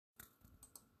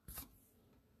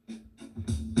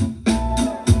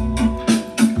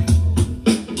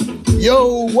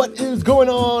Yo, what is going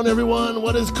on, everyone?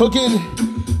 What is cooking?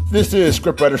 This is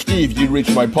Scriptwriter Steve. You reach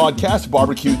my podcast,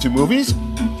 Barbecue to Movies.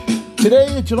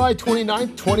 Today, July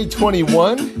 29th,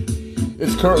 2021.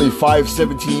 It's currently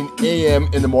 5:17 a.m.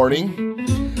 in the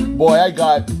morning. Boy, I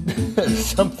got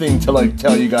something to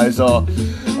tell you guys all.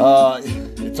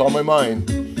 It's on my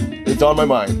mind. It's on my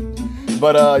mind.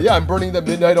 But I'm burning the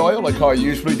midnight oil like how I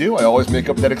usually do. I always make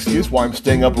up that excuse why I'm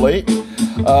staying up late.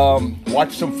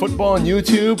 Watched some football on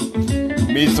YouTube.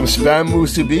 Made some spam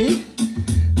musubi.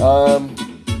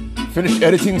 Finished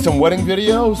editing some wedding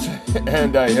videos.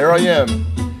 And here I am.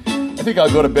 I think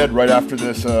I'll go to bed right after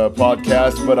this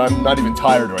podcast, but I'm not even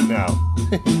tired right now.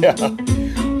 Yeah.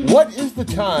 What is the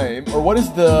time, or what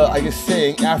is the,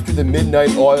 saying after the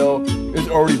midnight oil is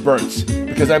already burnt?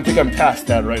 Because I think I'm past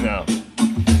that right now.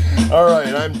 All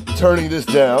right, I'm turning this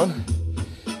down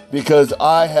because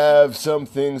I have some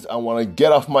things I want to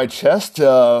get off my chest.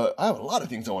 I have a lot of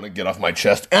things I want to get off my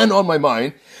chest and on my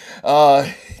mind.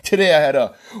 Today I had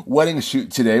a wedding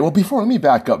shoot today. Well, let me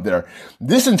back up there.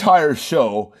 This entire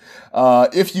show,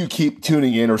 if you keep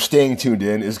tuning in or staying tuned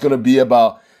in, is going to be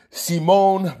about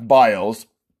Simone Biles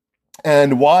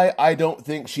and why I don't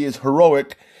think she is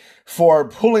heroic for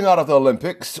pulling out of the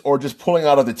Olympics or just pulling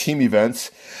out of the team events.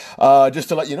 Just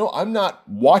to let you know, I'm not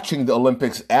watching the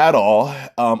Olympics at all.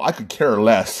 I could care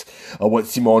less what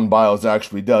Simone Biles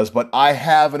actually does, but I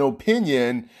have an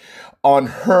opinion on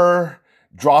her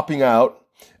dropping out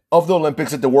of the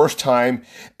Olympics at the worst time,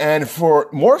 and for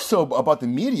more so about the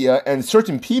media and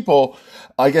certain people,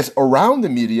 around the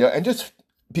media, and just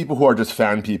people who are just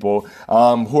fan people,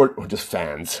 who are just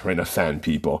fans, right? Not fan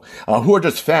people, who are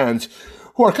just fans,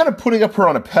 who are kind of putting up her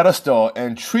on a pedestal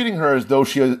and treating her as though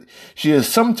she is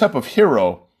some type of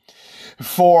hero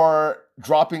for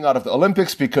dropping out of the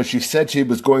Olympics because she said she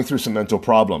was going through some mental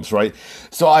problems, right?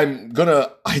 So I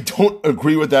don't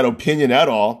agree with that opinion at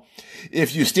all.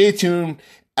 If you stay tuned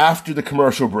after the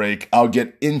commercial break, I'll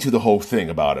get into the whole thing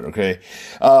about it, okay?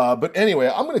 But anyway,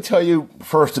 I'm going to tell you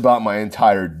first about my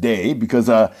entire day because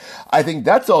I think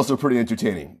that's also pretty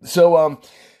entertaining. So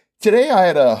today I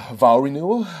had a vow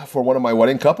renewal for one of my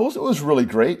wedding couples. It was really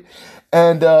great.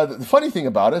 And the funny thing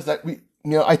about it is that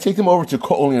I take them over to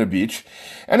Ko'olina Beach,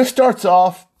 and it starts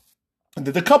off,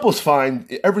 the couple's fine,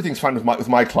 everything's fine with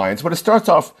my clients, but it starts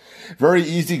off very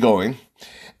easygoing.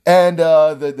 And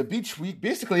the beach, we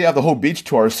basically have the whole beach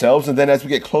to ourselves, and then as we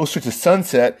get closer to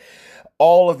sunset,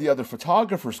 all of the other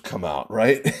photographers come out,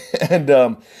 right? And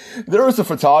there was a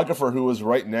photographer who was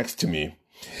right next to me,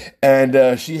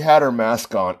 and she had her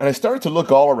mask on, and I started to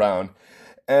look all around,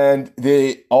 and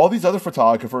all these other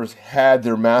photographers had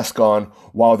their mask on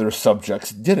while their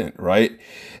subjects didn't, right?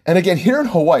 And again, here in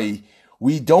Hawaii,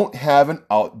 we don't have an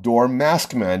outdoor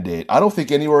mask mandate. I don't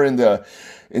think anywhere in the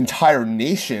entire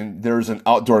nation there's an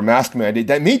outdoor mask mandate.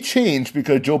 That may change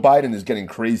because Joe Biden is getting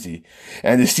crazy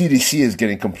and the CDC is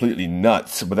getting completely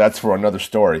nuts, but that's for another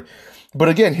story. But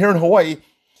again, here in Hawaii,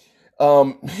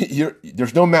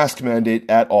 there's no mask mandate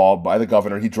at all by the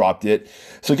governor. He dropped it.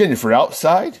 So again, if you're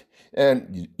outside,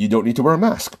 and you don't need to wear a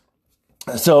mask.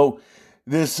 So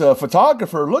this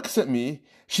photographer looks at me.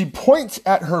 She points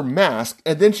at her mask,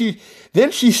 and then she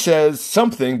says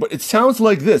something, but it sounds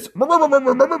like this. And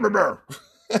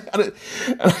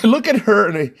I look at her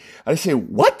and I say,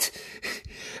 "What?"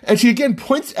 And she again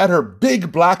points at her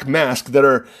big black mask that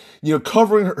are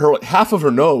covering her half of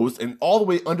her nose and all the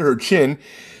way under her chin.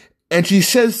 And she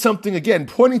says something again,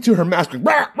 pointing to her mask.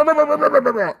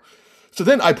 So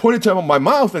then I pointed to my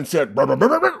mouth and said,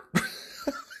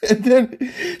 and then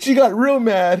she got real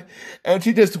mad and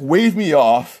she just waved me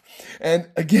off. And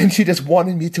again, she just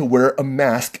wanted me to wear a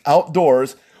mask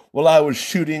outdoors while I was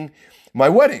shooting my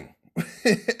wedding.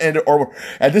 or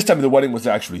at this time, the wedding was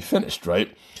actually finished,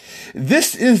 right?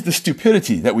 This is the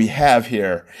stupidity that we have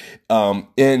here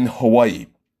in Hawaii.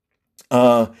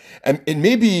 And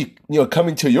maybe,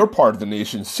 coming to your part of the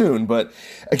nation soon. But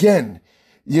again,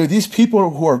 these people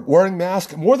who are wearing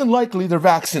masks, more than likely they're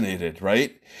vaccinated,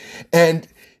 right? And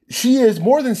she is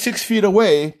more than 6 feet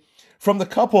away from the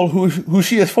couple who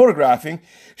she is photographing.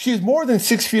 She is more than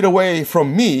 6 feet away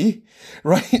from me,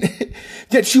 right?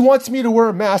 Yet she wants me to wear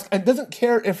a mask and doesn't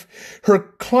care if her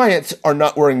clients are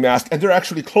not wearing masks and they're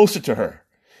actually closer to her.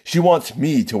 She wants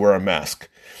me to wear a mask.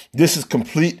 This is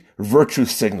complete virtue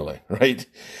signaling, right?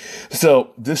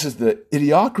 So this is the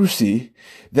idiocracy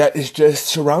that is just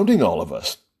surrounding all of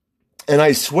us. And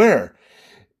I swear,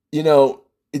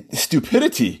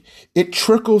 stupidity, it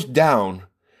trickles down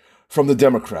from the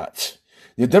Democrats.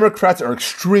 The Democrats are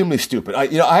extremely stupid.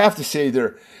 I have to say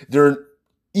they're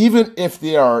even if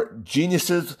they are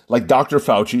geniuses like Dr.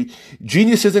 Fauci,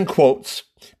 geniuses in quotes,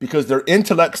 because they're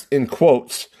intellects in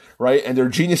quotes, right? And they're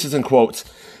geniuses in quotes,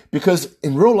 because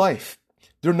in real life,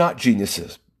 they're not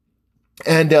geniuses.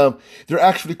 And they're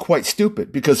actually quite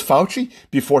stupid, because Fauci,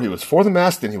 before he was for the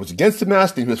mask, then he was against the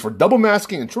mask, then he was for double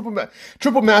masking and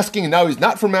triple masking, and now he's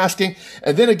not for masking.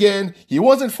 And then again, he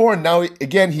wasn't for, and now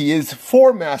again, he is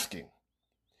for masking.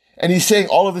 And he's saying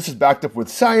all of this is backed up with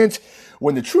science,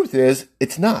 when the truth is,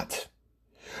 it's not.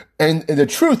 And the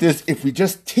truth is, if we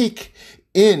just take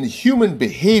in human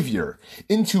behavior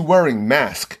into wearing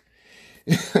masks,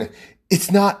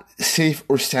 it's not safe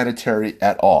or sanitary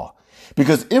at all.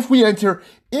 Because if we enter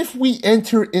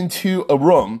into a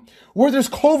room where there's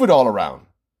COVID all around,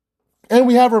 and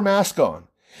we have our mask on,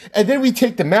 and then we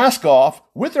take the mask off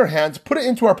with our hands, put it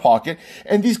into our pocket,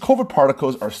 and these COVID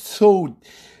particles are so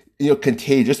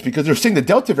contagious, because they're saying the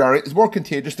Delta variant is more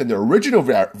contagious than the original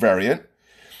variant,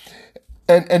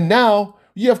 and now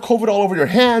you have COVID all over your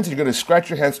hands, and you're going to scratch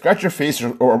your hands, scratch your face,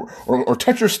 or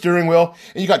touch your steering wheel,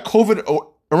 and you got COVID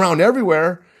around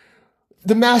everywhere.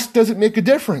 The mask doesn't make a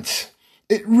difference.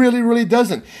 It really, really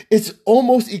doesn't. It's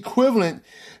almost equivalent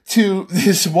to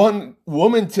this one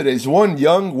woman today, this one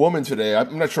young woman today.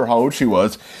 I'm not sure how old she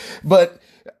was, but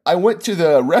I went to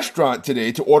the restaurant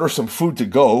today to order some food to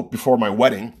go before my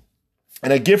wedding,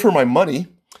 and I give her my money,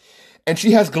 and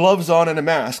she has gloves on and a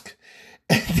mask,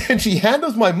 and then she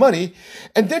handles my money,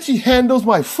 and then she handles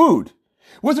my food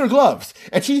with her gloves,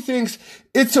 and she thinks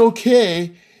it's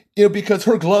okay, because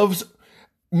her gloves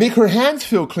make her hands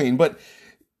feel clean. But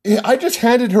I just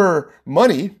handed her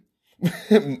money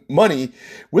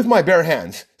with my bare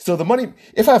hands. So the money,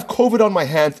 if I have COVID on my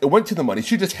hands, it went to the money.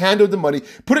 She just handled the money,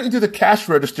 put it into the cash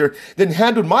register, then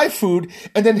handled my food,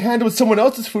 and then handled someone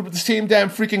else's food with the same damn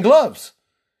freaking gloves.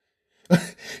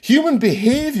 Human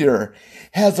behavior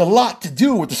has a lot to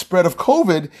do with the spread of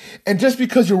COVID, and just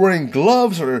because you're wearing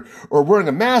gloves or wearing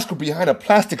a mask or behind a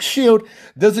plastic shield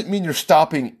doesn't mean you're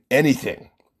stopping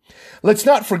anything. Let's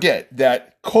not forget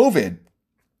that COVID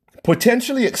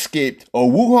potentially escaped a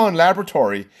Wuhan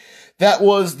laboratory that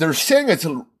was, they're saying it's,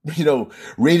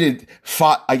 rated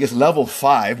level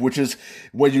 5, which is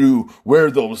when you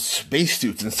wear those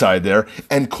spacesuits inside there,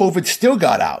 and COVID still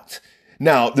got out.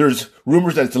 Now, there's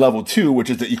rumors that it's level 2, which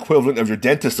is the equivalent of your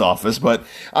dentist's office, but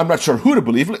I'm not sure who to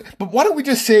believe. But why don't we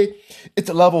just say it's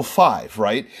a level 5,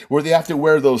 right? Where they have to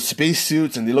wear those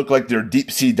spacesuits and they look like they're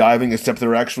deep sea diving, except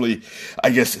they're actually,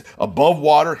 above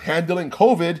water handling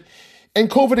COVID. And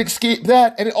COVID escaped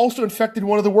that, and it also infected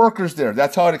one of the workers there.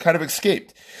 That's how it kind of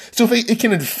escaped. So if it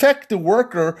can infect the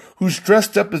worker who's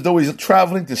dressed up as though he's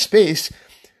traveling to space,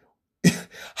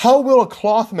 how will a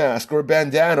cloth mask or a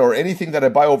bandana or anything that I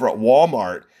buy over at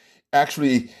Walmart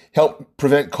actually help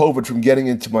prevent COVID from getting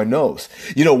into my nose?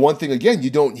 One thing, again, you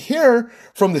don't hear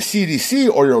from the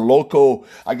CDC or your local,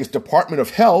 Department of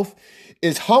Health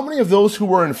is how many of those who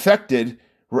were infected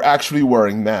were actually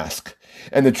wearing masks.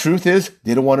 And the truth is,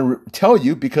 they don't want to tell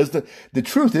you, because the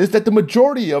truth is that the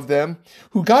majority of them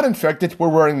who got infected were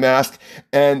wearing masks,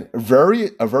 and a very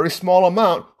small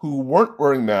amount who weren't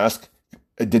wearing masks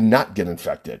did not get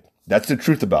infected. That's the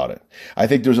truth about it. I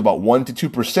think there's about 1% to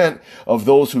 2% of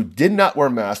those who did not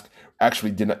wear masks actually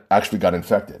got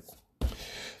infected.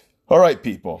 All right,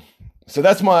 people. So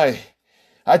I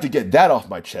had to get that off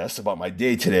my chest about my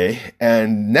day today.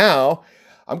 And now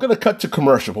I'm going to cut to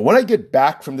commercial. But when I get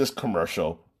back from this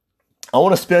commercial, I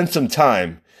want to spend some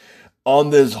time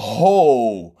on this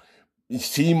whole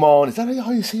Simone, is that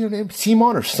how you say your name?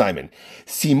 Simone or Simon?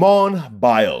 Simone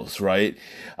Biles, right?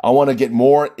 I want to get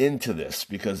more into this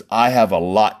because I have a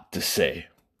lot to say.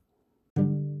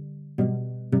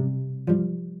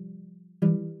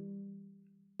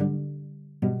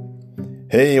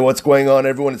 Hey, what's going on,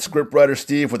 everyone? It's Scriptwriter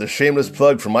Steve with a shameless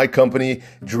plug for my company,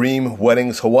 Dream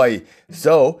Weddings Hawaii.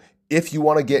 So, if you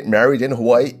want to get married in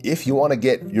Hawaii, if you want to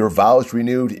get your vows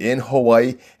renewed in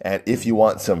Hawaii, and if you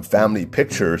want some family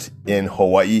pictures in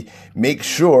Hawaii, make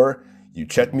sure you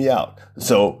check me out.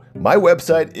 So, my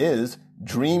website is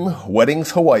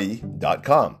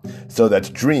dreamweddingshawaii.com. So that's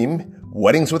Dream,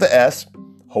 Weddings with a S,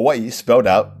 Hawaii spelled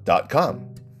out.com.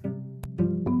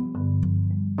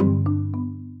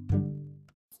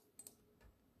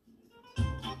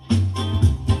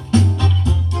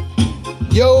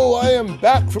 Yo, I am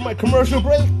back from my commercial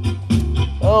break.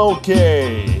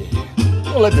 Okay,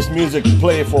 I'll let this music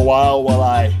play for a while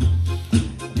I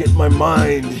get my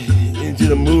mind into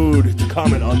the mood to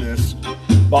comment on this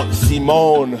about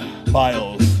Simone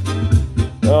Biles.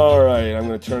 All right, I'm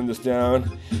going to turn this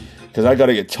down because I got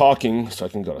to get talking so I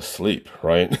can go to sleep,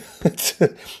 right? It's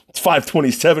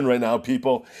 5:27 right now,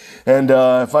 people. And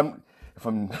if if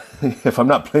I'm if I'm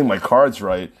not playing my cards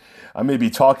right, I may be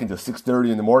talking to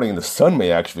 6:30 in the morning and the sun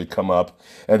may actually come up,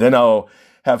 and then I'll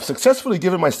have successfully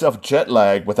given myself jet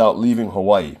lag without leaving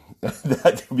Hawaii.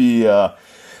 That'll be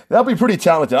pretty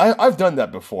talented. I've done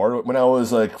that before. When I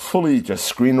was like fully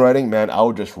just screenwriting, man, I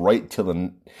would just write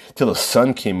till the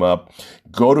sun came up,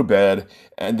 go to bed,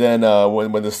 and then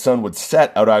when the sun would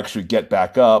set, I would actually get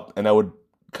back up, and I would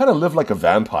kind of live like a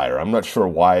vampire. I'm not sure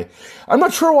why. I'm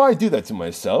not sure why I do that to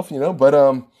myself, but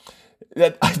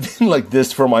I've been like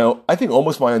this for I think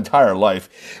almost my entire life,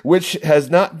 which has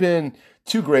not been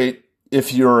too great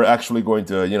if you're actually going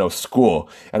to, school.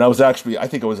 And I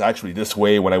think I was actually this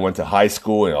way when I went to high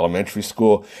school and elementary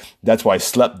school. That's why I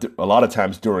slept a lot of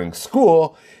times during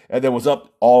school and then was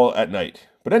up all at night.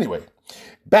 But anyway,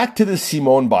 back to the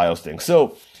Simone Biles thing.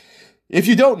 So if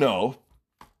you don't know,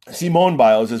 Simone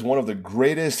Biles is one of the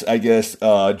greatest, I guess,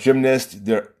 gymnasts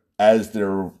there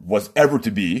was ever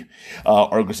to be,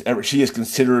 she is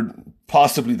considered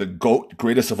possibly the GOAT,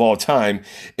 greatest of all time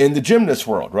in the gymnast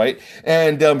world, right?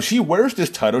 And she wears this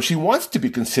title. She wants to be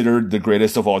considered the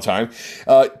greatest of all time,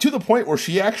 to the point where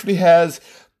she actually has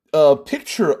a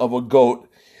picture of a goat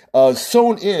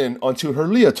sewn in onto her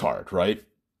leotard, right?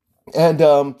 And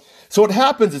so what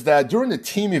happens is that during the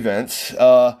team events,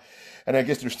 and I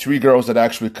guess there's 3 girls that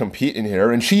actually compete in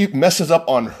here, and she messes up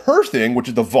on her thing, which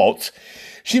is the vault.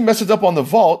 She messes up on the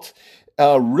vault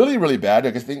really, really bad.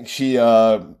 I think she,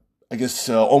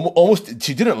 almost,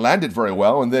 she didn't land it very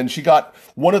well, and then she got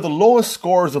one of the lowest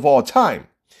scores of all time.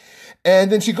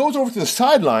 And then she goes over to the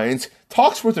sidelines,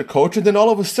 talks with her coach, and then all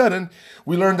of a sudden,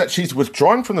 we learn that she's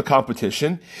withdrawing from the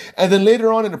competition. And then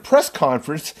later on in a press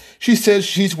conference, she says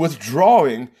she's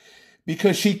withdrawing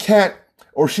because she can't,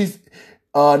 or she's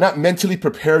not mentally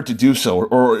prepared to do so,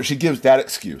 or she gives that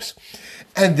excuse.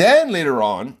 And then later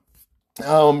on,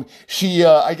 she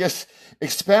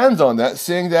expands on that,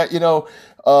 saying that,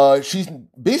 she's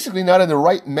basically not in the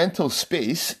right mental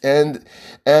space, and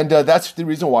that's the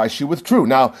reason why she withdrew.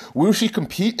 Now, will she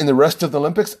compete in the rest of the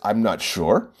Olympics? I'm not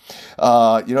sure.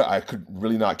 I could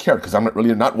really not care because I'm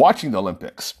not watching the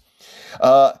Olympics.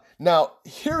 Now,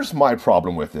 here's my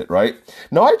problem with it, right?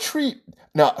 Now,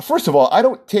 first of all, I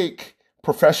don't take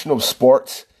professional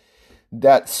sports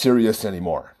that serious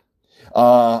anymore.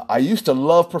 I used to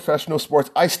love professional sports.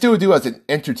 I still do as an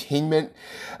entertainment,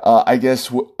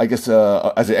 as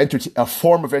a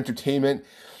form of entertainment.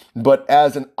 But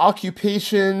as an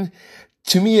occupation,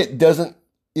 to me, it doesn't,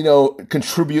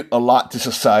 contribute a lot to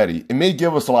society. It may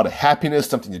give us a lot of happiness,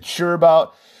 something to cheer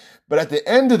about. But at the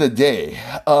end of the day,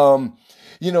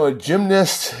 a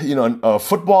gymnast, a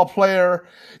football player,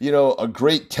 a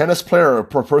great tennis player, or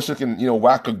a person who can,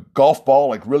 whack a golf ball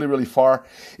like really, really far,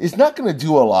 is not going to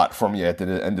do a lot for me at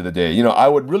the end of the day. I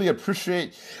would really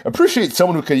appreciate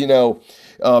someone who could,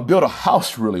 build a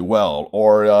house really well,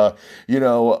 or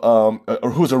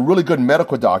who's a really good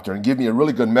medical doctor and give me a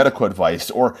really good medical advice,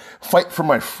 or fight for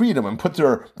my freedom and put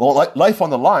their life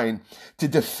on the line to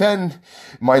defend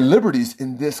my liberties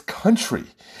in this country.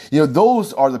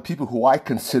 Those are the people who I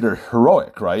consider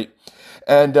heroic, right?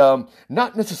 And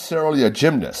not necessarily a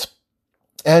gymnast.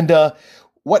 And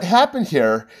what happened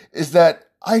here is that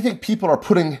I think people are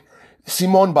putting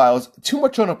Simone Biles too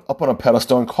much up on a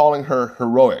pedestal and calling her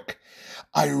heroic.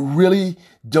 I really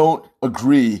don't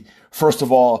agree, first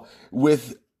of all,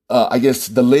 with,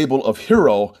 the label of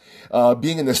hero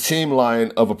being in the same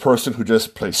line of a person who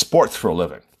just plays sports for a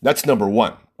living. That's number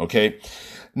one, okay?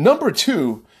 Number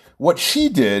two, what she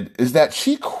did is that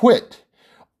she quit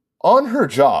on her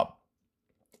job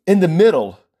in the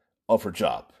middle of her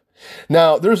job.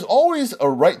 Now, there's always a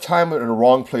right time and a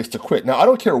wrong place to quit. Now, I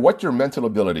don't care what your mental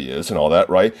ability is and all that,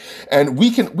 right? And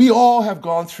we all have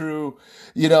gone through,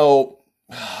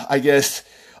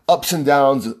 ups and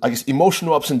downs,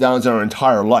 emotional ups and downs in our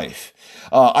entire life.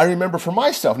 I remember for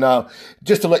myself, now,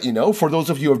 just to let you know, for those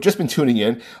of you who have just been tuning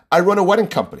in, I run a wedding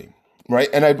company, right?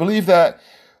 And I believe that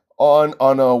on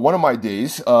one of my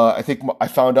days, I think I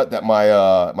found out that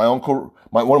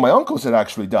one of my uncles had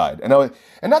actually died. And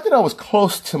not that I was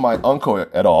close to my uncle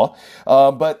at all,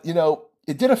 but,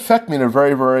 it did affect me in a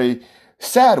very, very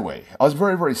sad way. I was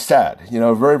very, very sad,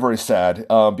 very, very sad,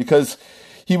 because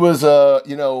he was,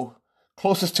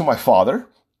 closest to my father.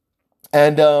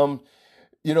 And,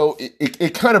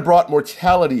 it kind of brought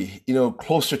mortality,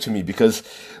 closer to me, because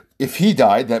if he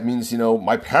died, that means,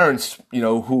 my parents,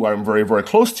 who I'm very, very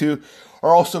close to,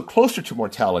 are also closer to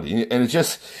mortality. And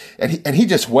he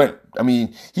just went. I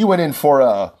mean, he went in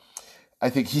for I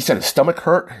think he said his stomach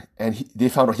hurt, and they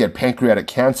found out he had pancreatic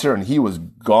cancer, and he was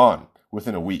gone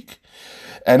within a week.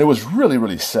 And it was really,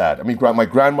 really sad. I mean, my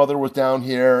grandmother was down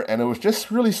here, and it was just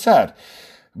really sad.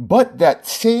 But that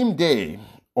same day,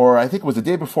 or I think it was the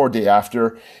day before, day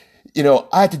after,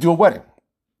 I had to do a wedding.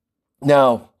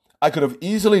 Now, I could have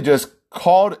easily just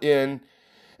called in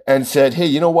and said, hey,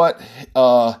 you know what?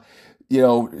 I'm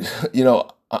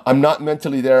not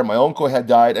mentally there. My uncle had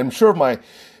died. I'm sure my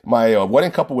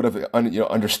wedding couple would have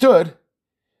understood,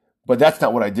 but that's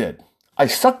not what I did. I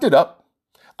sucked it up.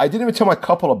 I didn't even tell my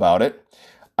couple about it.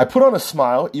 I put on a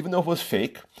smile, even though it was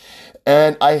fake,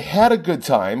 and I had a good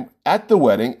time at the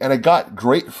wedding, and I got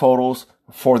great photos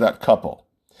for that couple.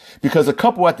 Because the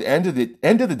couple at the end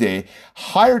of the day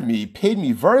hired me, paid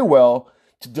me very well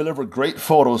to deliver great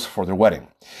photos for their wedding.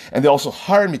 And they also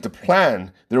hired me to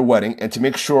plan their wedding and to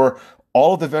make sure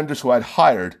all of the vendors who I'd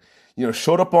hired,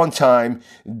 showed up on time,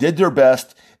 did their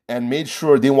best, and made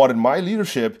sure they wanted my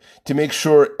leadership to make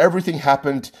sure everything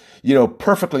happened,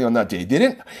 perfectly on that day.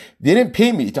 They didn't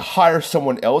pay me to hire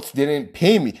someone else. They didn't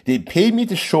pay me. They paid me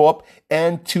to show up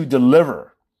and to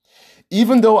deliver.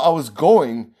 Even though I was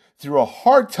going through a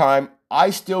hard time, I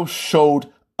still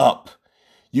showed up.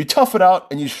 You tough it out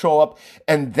and you show up,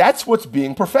 and that's what's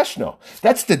being professional.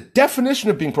 That's the definition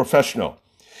of being professional.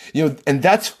 And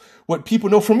that's what people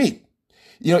know from me.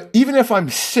 Even if I'm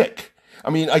sick,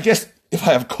 I guess if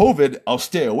I have COVID, I'll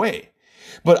stay away.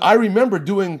 But I remember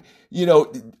doing,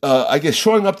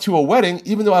 showing up to a wedding,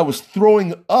 even though I was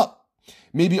throwing up,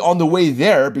 maybe on the way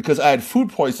there because I had food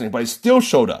poisoning, but I still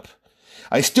showed up.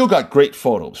 I still got great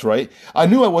photos, right? I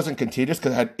knew I wasn't contagious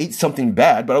because I had ate something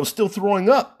bad, but I was still throwing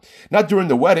up. Not during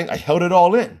the wedding. I held it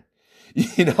all in,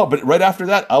 but right after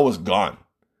that, I was gone,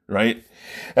 right?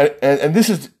 And this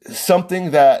is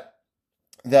something that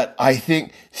I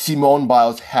think Simone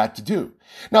Biles had to do.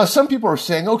 Now, some people are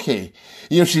saying, okay,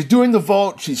 she's doing the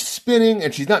vault, she's spinning,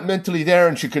 and she's not mentally there,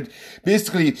 and she could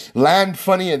basically land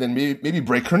funny and then maybe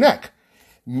break her neck.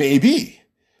 Maybe,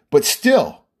 but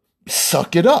still,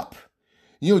 suck it up.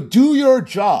 Do your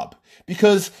job,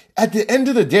 because at the end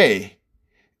of the day,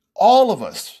 all of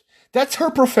us, that's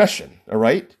her profession, all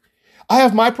right? I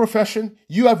have my profession,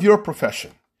 you have your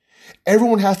profession.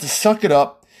 Everyone has to suck it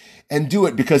up and do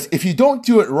it, because if you don't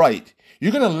do it right,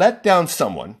 you're going to let down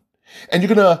someone, and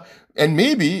and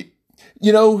maybe,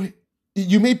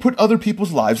 you may put other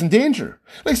people's lives in danger.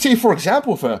 Like, say, for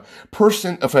example, if a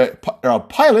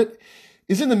pilot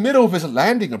is in the middle of his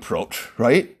landing approach,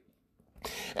 right?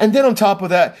 And then on top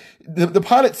of that, the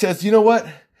pilot says, you know what?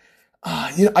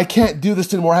 I can't do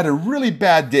this anymore. I had a really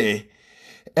bad day,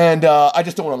 and I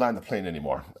just don't want to land the plane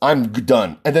anymore. I'm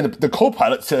done. And then the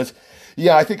co-pilot says,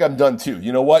 yeah, I think I'm done too.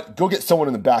 You know what? Go get someone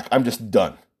in the back. I'm just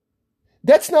done.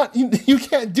 That's not, you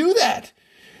can't do that.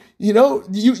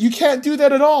 You can't do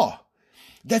that at all.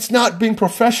 That's not being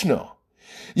professional.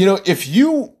 If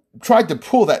you tried to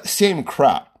pull that same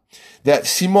crap that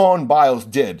Simone Biles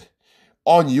did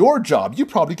on your job, you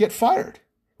probably get fired,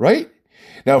 right?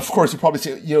 Now, of course, you probably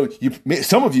say,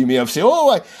 some of you may have said,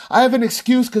 I have an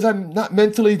excuse because I'm not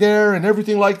mentally there and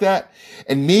everything like that.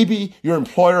 And maybe your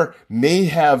employer may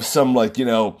have some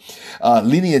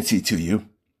leniency to you.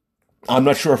 I'm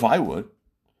not sure if I would.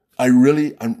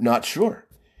 I'm not sure.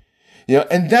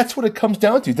 And that's what it comes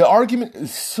down to. The argument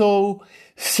is so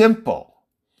simple.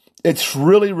 It's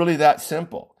really, really that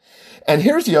simple. And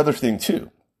here's the other thing too.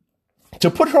 To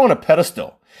put her on a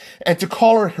pedestal and to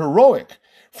call her heroic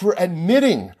for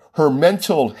admitting her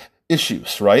mental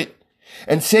issues, right?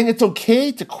 And saying it's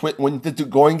okay to quit when the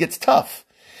going gets tough.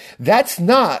 That's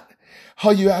not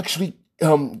how you actually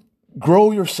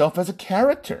grow yourself as a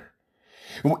character.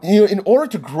 In order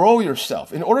to grow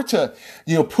yourself, in order to,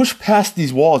 push past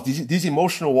these walls, these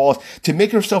emotional walls, to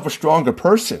make yourself a stronger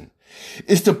person,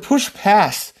 is to push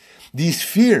past these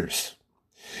fears.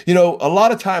 A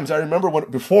lot of times I remember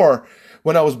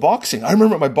when I was boxing, I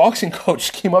remember my boxing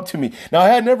coach came up to me. Now, I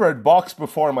had never had boxed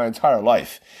before in my entire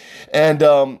life. And,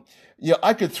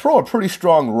 I could throw a pretty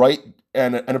strong right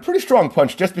and a pretty strong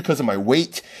punch just because of my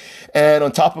weight. And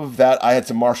on top of that, I had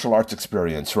some martial arts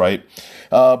experience, right?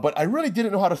 But I really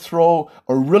didn't know how to throw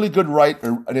a really good right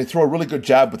and throw a really good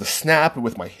jab with a snap and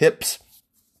with my hips.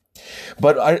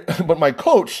 But my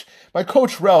coach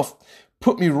Ralph,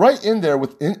 put me right in there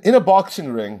in a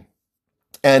boxing ring.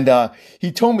 And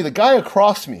he told me the guy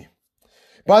across me,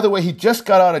 by the way, he just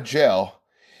got out of jail,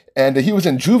 and he was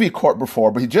in juvie court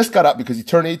before, but he just got out because he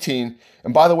turned 18.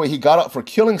 And by the way, he got out for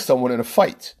killing someone in a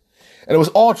fight. And it was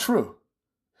all true.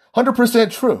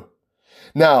 100% true.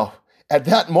 Now, at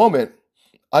that moment,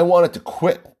 I wanted to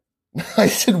quit. I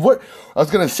said, what? I was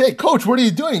going to say, Coach, what are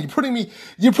you doing?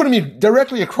 You're putting me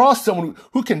directly across someone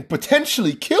who can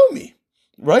potentially kill me.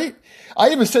 right? I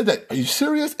even said that, are you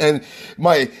serious? And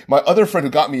my other friend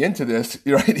who got me into this,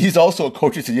 right, he's also a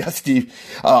coach. He said, yes, Steve,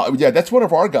 yeah, that's one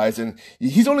of our guys. And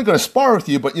he's only going to spar with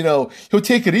you, but, he'll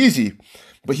take it easy.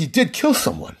 But he did kill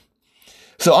someone.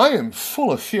 So I am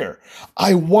full of fear.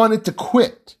 I wanted to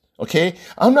quit, okay?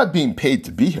 I'm not being paid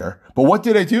to be here. But what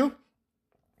did I do?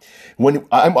 When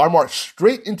I marched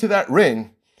straight into that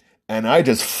ring, and I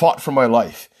just fought for my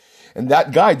life. And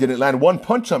that guy didn't land one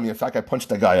punch on me. In fact, I punched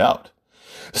that guy out.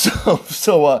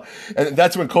 So, and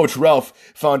that's when Coach Ralph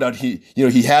found out he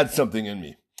had something in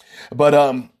me.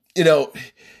 But,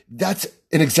 that's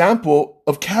an example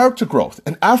of character growth.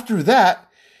 And after that,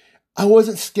 I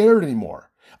wasn't scared anymore.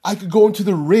 I could go into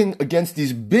the ring against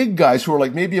these big guys who are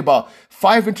like maybe about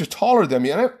 5 inches taller than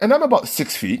me. And I'm about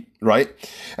 6 feet, right?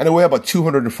 And I weigh about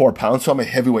 204 pounds. So I'm a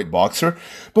heavyweight boxer.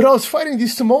 But I was fighting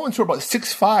these Samoans who are about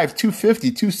 6'5",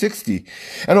 250, 260.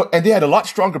 And they had a lot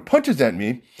stronger punches than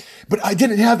me. But I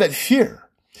didn't have that fear.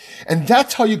 And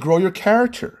that's how you grow your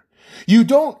character. You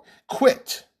don't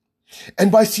quit.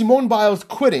 And by Simone Biles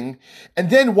quitting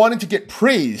and then wanting to get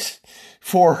praise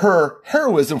for her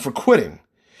heroism for quitting,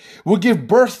 will give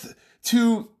birth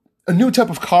to a new type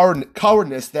of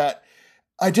cowardness that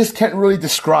I just can't really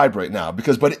describe right now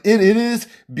but it is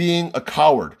being a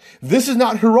coward. This is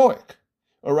not heroic.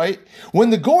 All right.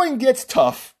 When the going gets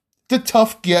tough, the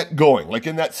tough get going, like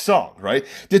in that song, right?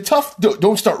 The tough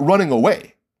don't start running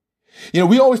away. When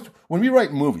we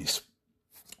write movies,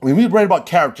 when we write about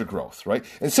character growth, right?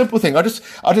 And simple thing, I'll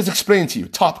just explain to you.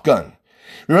 Top Gun.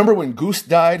 Remember when Goose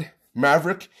died?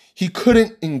 Maverick, he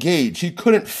couldn't engage. He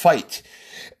couldn't fight.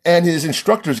 And his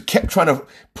instructors kept trying to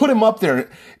put him up there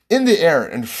in the air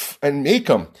and make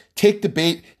him take the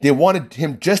bait. They wanted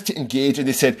him just to engage. And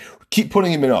they said, keep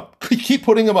putting him up. Keep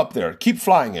putting him up there. Keep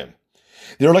flying him.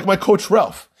 They were like my coach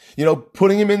Ralph,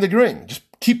 putting him in the ring. Just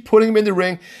keep putting him in the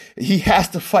ring. He has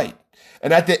to fight.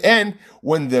 And at the end,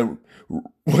 when the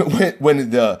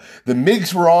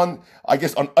MiGs were on, I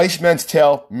guess on Iceman's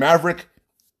tail, Maverick,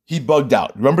 he bugged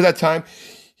out. Remember that time?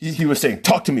 He was saying,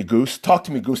 talk to me, Goose.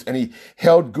 And he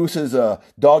held Goose's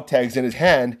dog tags in his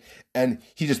hand, and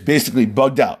he just basically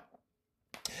bugged out.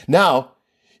 Now,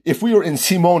 if we were in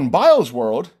Simone Biles'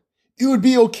 world, it would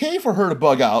be okay for her to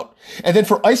bug out, and then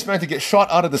for Iceman to get shot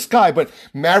out of the sky, but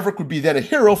Maverick would be then a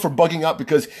hero for bugging out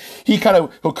because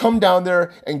he'll come down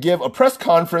there and give a press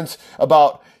conference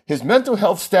about his mental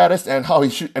health status and how he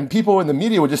should, and people in the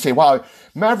media would just say, wow,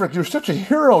 Maverick, you're such a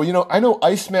hero. I know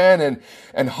Iceman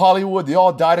and Hollywood, they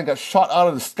all died and got shot out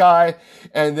of the sky.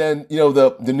 And then,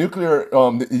 the nuclear,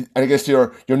 I guess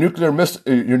your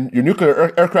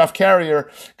nuclear aircraft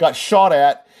carrier got shot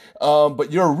at.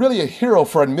 But you're really a hero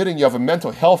for admitting you have a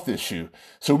mental health issue.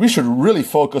 So we should really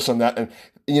focus on that. And,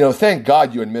 thank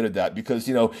God you admitted that because,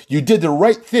 you did the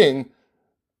right thing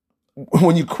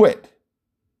when you quit.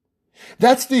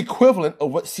 That's the equivalent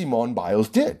of what Simone Biles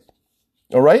did.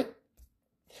 All right?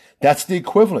 That's the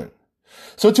equivalent.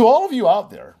 So to all of you out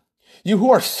there, you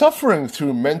who are suffering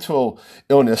through mental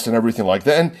illness and everything like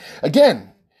that, and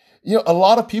again, a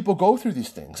lot of people go through these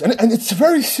things, and it's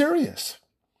very serious.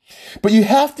 But you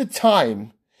have to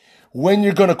time when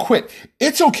you're going to quit.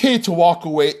 It's okay to walk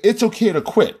away. It's okay to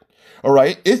quit. All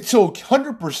right? It's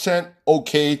 100%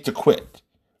 okay to quit.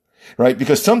 Right?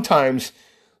 Because sometimes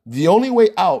the only way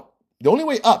up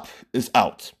is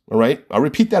out. All right? I'll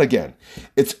repeat that again.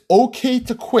 It's okay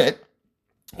to quit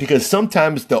because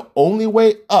sometimes the only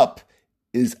way up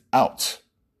is out.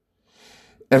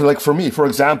 And like for me, for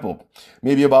example,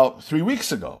 maybe about 3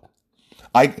 weeks ago,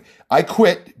 I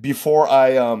quit before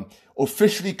I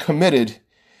officially committed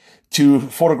to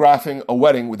photographing a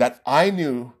wedding that I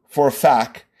knew for a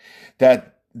fact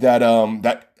that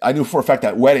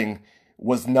wedding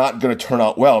was not going to turn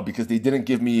out well because they didn't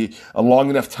give me a long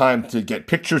enough time to get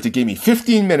pictures. They gave me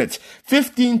 15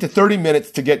 to 30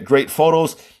 minutes to get great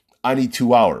photos. I need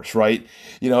 2 hours, right?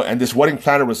 And this wedding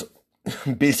planner was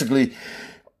basically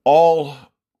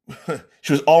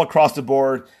she was all across the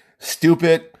board,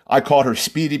 stupid. I called her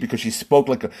Speedy because she spoke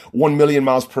like 1 million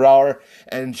miles per hour.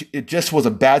 And it just was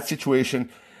a bad situation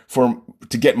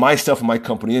to get myself and my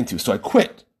company into. So I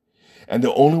quit. And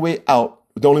the only way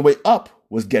up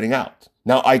was getting out.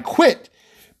 Now I quit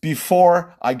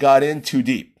before I got in too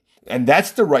deep. And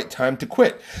that's the right time to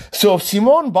quit. So if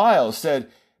Simone Biles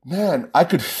said, man, I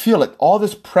could feel it, all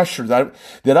this pressure that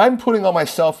I'm putting on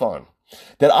myself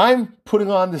that I'm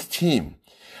putting on this team,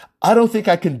 I don't think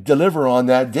I can deliver on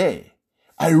that day.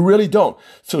 I really don't.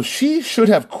 So she should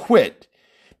have quit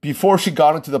before she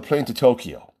got into the plane to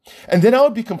Tokyo. And then I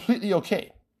would be completely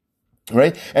okay,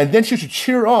 right? And then she should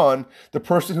cheer on the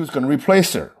person who's going to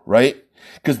replace her, right?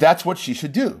 Because that's what she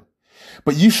should do.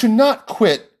 But you should not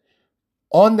quit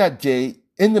on that day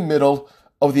in the middle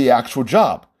of the actual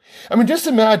job. I mean, just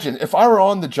imagine if I were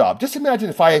on the job. Just imagine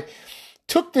if I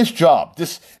took this job,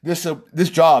 this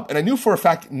job, and I knew for a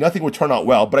fact nothing would turn out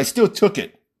well, but I still took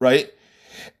it, right?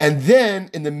 And then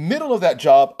in the middle of that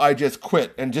job, I just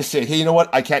quit and just say, hey, you know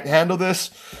what? I can't handle this.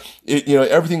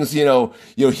 Everything's,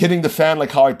 hitting the fan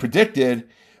like how I predicted,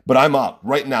 but I'm out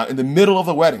right now in the middle of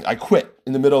the wedding. I quit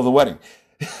in the middle of the wedding.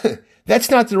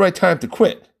 That's not the right time to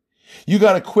quit. You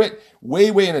got to quit way,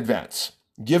 way in advance.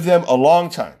 Give them a long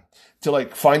time to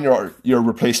find your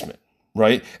replacement,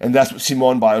 right? And that's what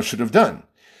Simone Biles should have done.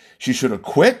 She should have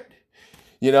quit,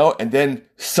 and then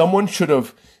someone should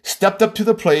have stepped up to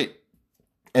the plate,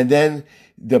 and then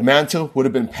the mantle would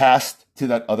have been passed to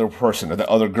that other person or that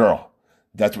other girl.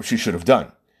 That's what she should have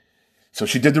done. So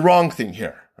she did the wrong thing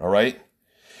here, all right?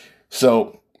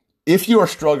 So if you are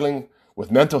struggling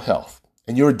with mental health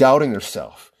and you're doubting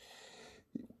yourself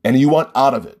and you want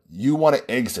out of it, you want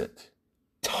to exit,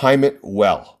 time it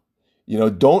well.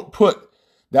 Don't put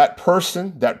that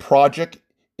person, that project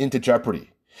into jeopardy.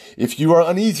 If you are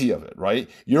uneasy of it, right?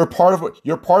 You're part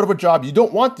of a job. You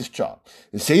don't want this job.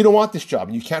 And say you don't want this job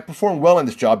and you can't perform well in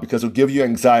this job because it'll give you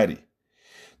anxiety.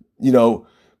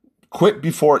 Quit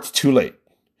before it's too late.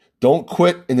 Don't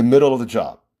quit in the middle of the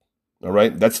job. All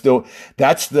right. That's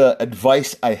the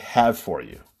advice I have for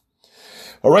you.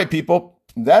 All right, people.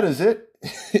 That is it.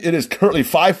 It is currently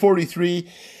 5:43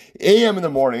 a.m. in the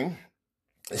morning.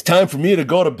 It's time for me to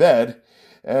go to bed,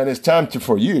 and it's time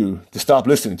for you to stop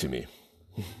listening to me.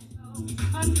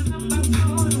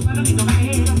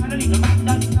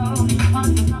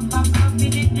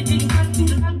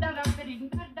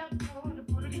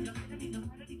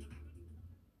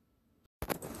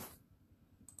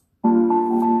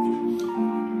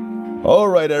 All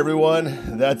right,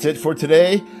 everyone. That's it for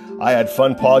today. I had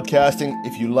fun podcasting.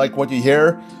 If you like what you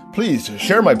hear, please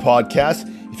share my podcast.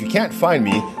 If you can't find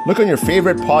me, look on your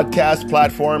favorite podcast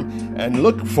platform and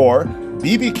look for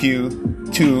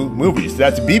BBQ2 Movies.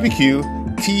 That's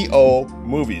BBQ-TO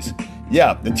Movies.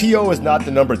 Yeah, the TO is not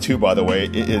the number 2, by the way.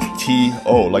 It is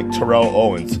TO, like Terrell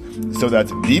Owens. So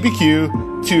that's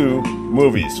BBQ2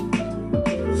 Movies.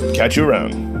 Catch you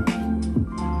around.